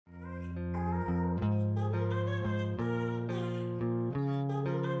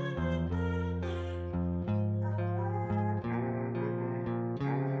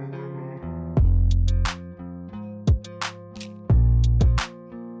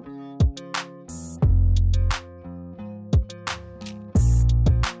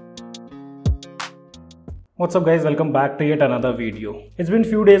What's up guys, welcome back to yet another video. It's been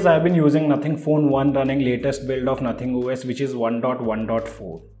few days I've been using Nothing Phone 1 running latest build of NothingOS, which is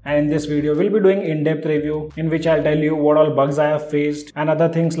 1.1.4. And in this video we'll be doing in-depth review in which I'll tell you what all bugs I have faced and other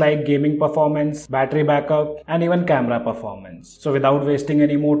things like gaming performance, battery backup and even camera performance. So without wasting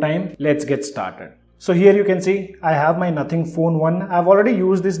any more time, let's get started. So here you can see I have my Nothing Phone 1. I've already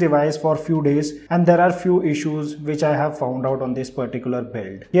used this device for a few days and there are few issues which I have found out on this particular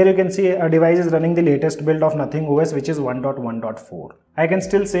build. Here you can see a device is running the latest build of NothingOS, which is 1.1.4. I can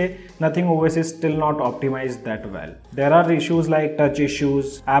still say NothingOS is still not optimized that well. There are issues like touch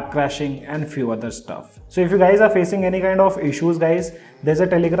issues, app crashing and few other stuff. So if you guys are facing any kind of issues guys, there's a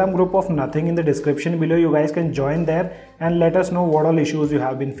Telegram group of Nothing in the description below. You guys can join there and let us know what all issues you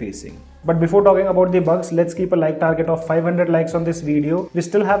have been facing. But before talking about the bugs, let's keep a like target of 500 likes on this video. We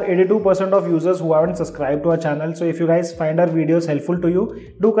still have 82% of users who haven't subscribed to our channel. So if you guys find our videos helpful to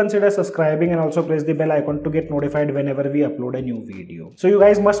you, do consider subscribing and also press the bell icon to get notified whenever we upload a new video. So you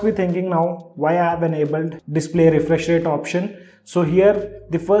guys must be thinking now why I have enabled display refresh rate option. So here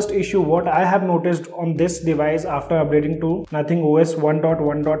the first issue what I have noticed on this device after updating to NothingOS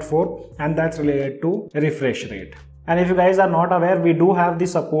 1.1.4, and that's related to refresh rate. And if you guys are not aware, we do have the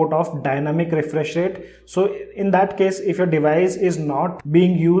support of dynamic refresh rate. So in that case, if your device is not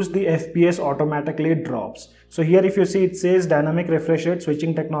being used, the FPS automatically drops. So here if you see it says dynamic refresh rate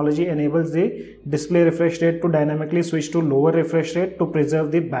switching technology enables the display refresh rate to dynamically switch to lower refresh rate to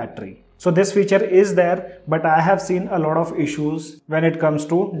preserve the battery. So this feature is there, but I have seen a lot of issues when it comes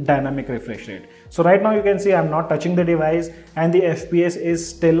to dynamic refresh rate. So right now you can see I'm not touching the device and the FPS is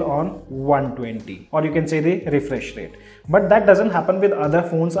still on 120, or you can say the refresh rate. But that doesn't happen with other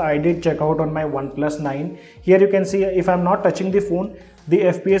phones. I did check out on my OnePlus 9. Here you can see if I'm not touching the phone, the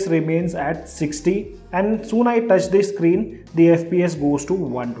FPS remains at 60 and soon I touch the screen, the FPS goes to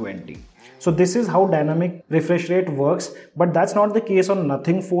 120. So this is how dynamic refresh rate works, but that's not the case on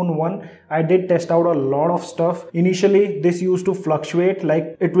Nothing Phone 1. I did test out a lot of stuff. Initially, this used to fluctuate,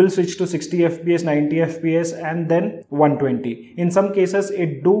 like it will switch to 60 FPS, 90 FPS and then 120. In some cases,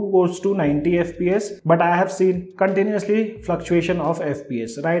 it goes to 90 FPS, but I have seen continuously fluctuation of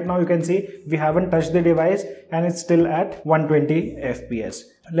FPS. Right now, you can see we haven't touched the device and it's still at 120 FPS.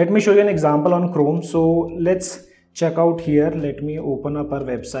 Let me show you an example on Chrome. So let's check out here. Let me open up our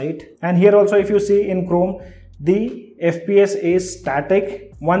website, and here also if you see in Chrome the FPS is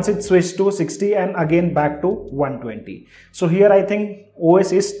static once it switched to 60 and again back to 120. So here I think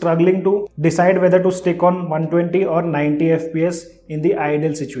OS is struggling to decide whether to stick on 120 or 90 FPS in the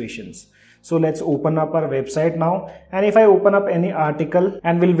ideal situations. So let's open up our website now, and if I open up any article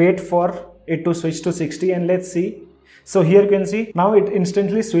and we'll wait for it to switch to 60 and let's see. So here you can see now it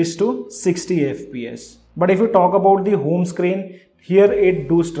instantly switched to 60 FPS. But if you talk about the home screen, here it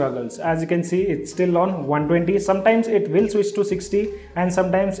do struggles. As you can see, it's still on 120. Sometimes it will switch to 60 and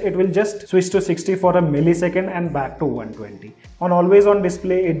sometimes it will just switch to 60 for a millisecond and back to 120. On always on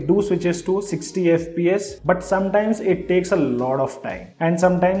display, it do switches to 60 FPS, but sometimes it takes a lot of time. And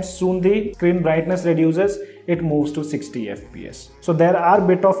sometimes soon the screen brightness reduces, it moves to 60 FPS. So there are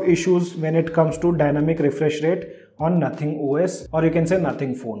bit of issues when it comes to dynamic refresh rate on NothingOS, or you can say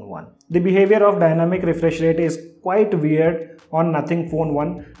Nothing Phone 1. The behavior of dynamic refresh rate is quite weird on Nothing Phone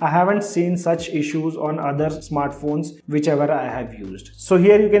 1. I haven't seen such issues on other smartphones whichever I have used. So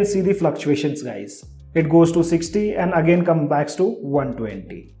here you can see the fluctuations guys. It goes to 60 and again comes back to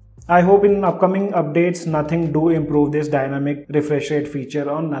 120. I hope in upcoming updates Nothing do improve this dynamic refresh rate feature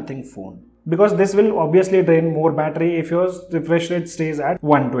on Nothing Phone, because this will obviously drain more battery if your refresh rate stays at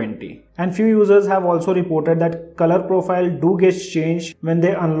 120. And few users have also reported that color profile do get changed when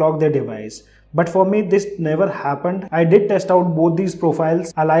they unlock their device. But for me, this never happened. I did test out both these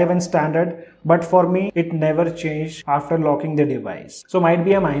profiles, alive and standard, but for me, it never changed after locking the device. So might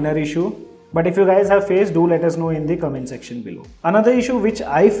be a minor issue. But if you guys have faced, do let us know in the comment section below. Another issue which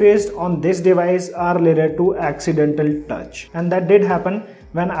I faced on this device are related to accidental touch. And that did happen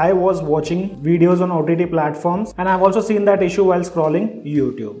when I was watching videos on OTT platforms, and I've also seen that issue while scrolling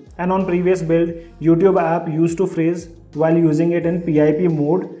YouTube. And on previous build, YouTube app used to freeze while using it in PIP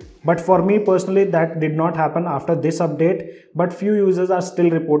mode. But for me personally, that did not happen after this update, but few users are still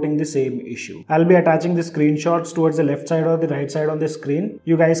reporting the same issue. I'll be attaching the screenshots towards the left side or the right side on the screen.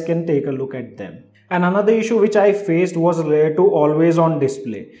 You guys can take a look at them. And another issue which I faced was related to always on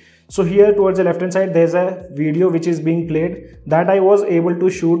display. So here towards the left hand side, there's a video which is being played that I was able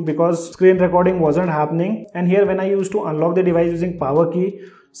to shoot because screen recording wasn't happening. And here when I used to unlock the device using power key,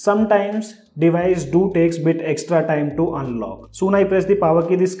 sometimes device do takes bit extra time to unlock. Soon I press the power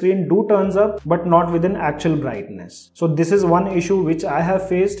key, the screen do turns up but not within actual brightness. So this is one issue which I have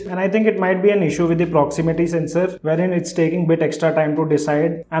faced, and I think it might be an issue with the proximity sensor wherein it's taking bit extra time to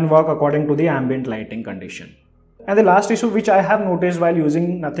decide and work according to the ambient lighting condition. And the last issue which I have noticed while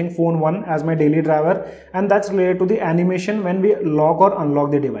using Nothing Phone 1 as my daily driver, and that's related to the animation when we lock or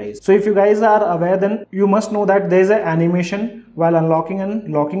unlock the device. So if you guys are aware, then you must know that there is an animation while unlocking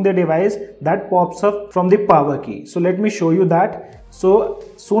and locking the device that pops up from the power key. So let me show you that. So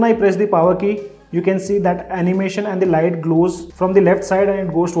soon I press the power key, you can see that animation and the light glows from the left side and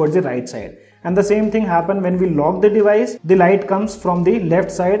it goes towards the right side. And the same thing happens when we lock the device, the light comes from the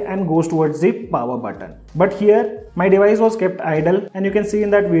left side and goes towards the power button. But here my device was kept idle, and you can see in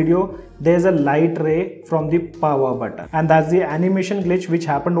that video there's a light ray from the power button, and that's the animation glitch which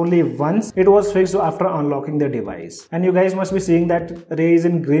happened only once. It was fixed after unlocking the device, and you guys must be seeing that ray is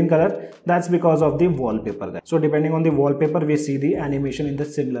in green color. That's because of the wallpaper, guys. So depending on the wallpaper we see the animation in the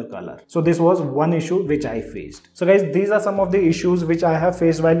similar color. So this was one issue which I faced. So guys, these are some of the issues which I have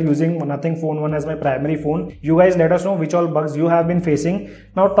faced while using Nothing Phone 1 as my primary phone. You guys let us know which all bugs you have been facing.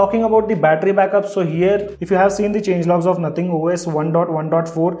 Now talking about the battery backup, so here if you have seen the changelogs of NothingOS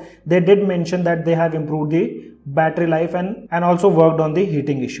 1.1.4, they did mention that they have improved the battery life and also worked on the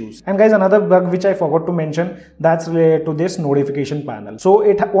heating issues. And guys, another bug which I forgot to mention, that's related to this notification panel. So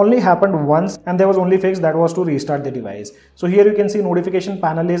it only happened once and there was only fix, that was to restart the device. So here you can see notification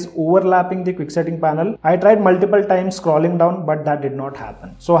panel is overlapping the quick setting panel. I tried multiple times scrolling down, but that did not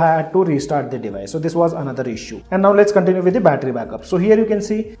happen. So I had to restart the device. So this was another issue. And now let's continue with the battery backup. So here you can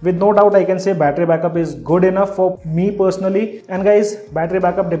see, with no doubt I can say battery backup is good enough for me personally. And guys, battery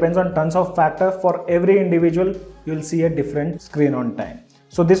backup depends on tons of factors. For every individual you'll see a different screen on time.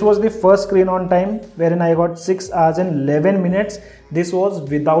 So this was the first screen on time wherein I got 6 hours and 11 minutes. This was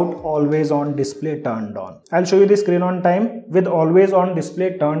without always on display turned on. I'll show you the screen on time with always on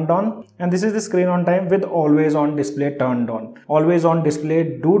display turned on, and this is the screen on time with always on display turned on. Always on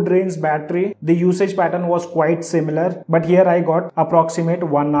display do drains battery. The usage pattern was quite similar, but here I got approximate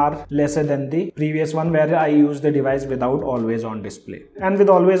 1 hour lesser than the previous one where I used the device without always on display. And with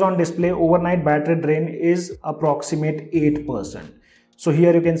always on display, overnight battery drain is approximate 8%. So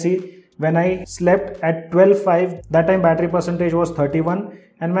here you can see when I slept at 12:05, that time battery percentage was 31,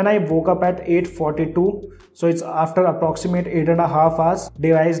 and when I woke up at 8:42, so it's after approximate 8.5 hours,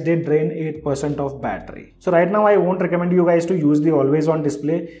 device did drain 8% of battery. So right now I won't recommend you guys to use the always on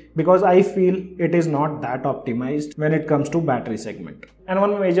display because I feel it is not that optimized when it comes to battery segment. And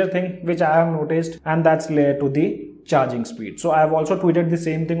one major thing which I have noticed, and that's related to the charging speed. So I have also tweeted the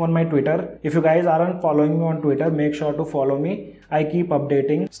same thing on my Twitter. If you guys aren't following me on Twitter, make sure to follow me. I keep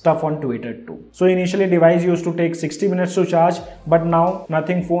updating stuff on Twitter too. So initially device used to take 60 minutes to charge, but now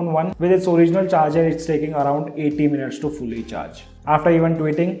Nothing Phone 1 with its original charger, it's taking around 80 minutes to fully charge. After even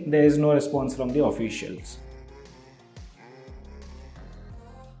tweeting, there is no response from the officials.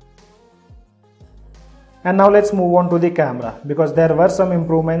 And now let's move on to the camera, because there were some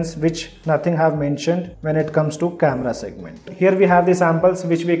improvements which Nothing have mentioned when it comes to camera segment. Here we have the samples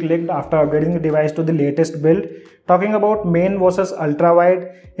which we clicked after updating the device to the latest build. Talking about main versus ultra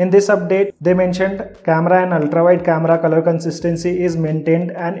wide, in this update they mentioned camera and ultra wide camera color consistency is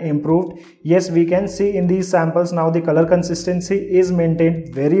maintained and improved. Yes, we can see in these samples now the color consistency is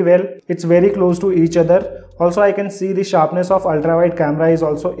maintained very well. It's very close to each other. Also, I can see the sharpness of ultra wide camera is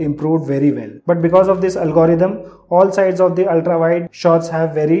also improved very well. But because of this algorithm, all sides of the ultra wide shots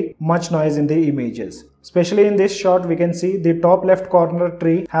have very much noise in the images. Especially in this shot, we can see the top left corner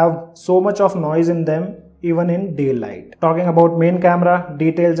tree have so much of noise in them even in daylight. Talking about main camera,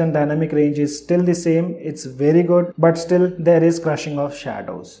 details and dynamic range is still the same. It's very good, but still there is crushing of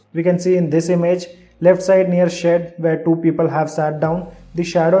shadows. We can see in this image, left side near shed where two people have sat down, the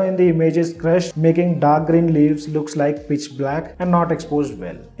shadow in the image is crushed, making dark green leaves looks like pitch black and not exposed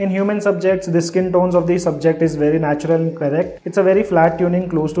well. In human subjects, the skin tones of the subject is very natural and correct. It's a very flat tuning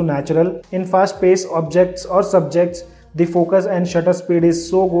close to natural. In fast-paced objects or subjects, the focus and shutter speed is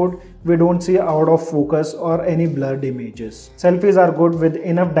so good, we don't see out of focus or any blurred images. Selfies are good with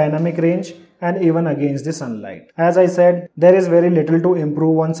enough dynamic range and even against the sunlight. As I said, there is very little to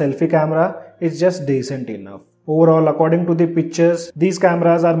improve on selfie camera, it's just decent enough. Overall, according to the pictures, these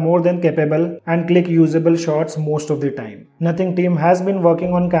cameras are more than capable and click usable shots most of the time. Nothing team has been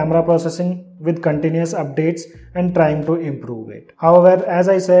working on camera processing with continuous updates and trying to improve it. However, as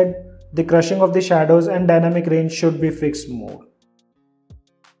I said, the crushing of the shadows and dynamic range should be fixed more.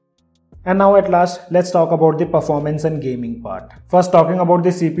 And now at last, let's talk about the performance and gaming part. First, talking about the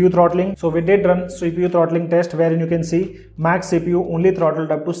CPU throttling. So we did run CPU throttling test wherein you can see max CPU only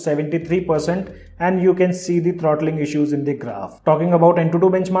throttled up to 73% and you can see the throttling issues in the graph. Talking about Antutu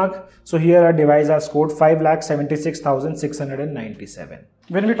benchmark, so here our device has scored 5,76,697.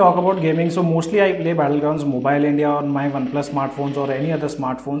 When we talk about gaming, so mostly I play Battlegrounds Mobile India on my OnePlus smartphones or any other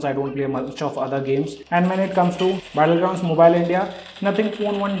smartphones. I don't play much of other games. And when it comes to Battlegrounds Mobile India, Nothing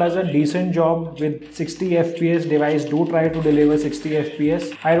Phone 1 does a decent job with 60 FPS. Device do try to deliver 60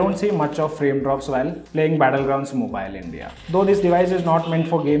 FPS. I don't see much of frame drops while playing Battlegrounds Mobile India. Though this device is not meant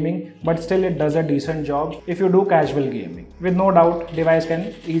for gaming, but still it does a decent job if you do casual gaming. With no doubt, device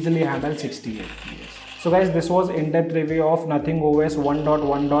can easily handle 60 FPS. So guys, this was in-depth review of NothingOS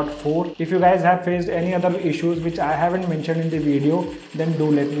 1.1.4. If you guys have faced any other issues which I haven't mentioned in the video, then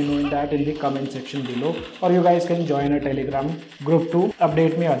do let me know that in the comment section below. Or you guys can join a Telegram group to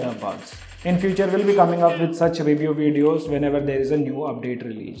update me other bugs. In future, we'll be coming up with such review videos whenever there is a new update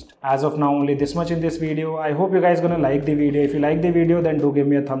released. As of now, only this much in this video. I hope you guys gonna like the video. If you like the video, then do give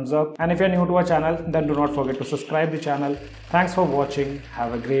me a thumbs up. And if you're new to our channel, then do not forget to subscribe the channel. Thanks for watching.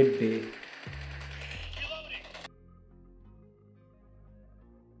 Have a great day.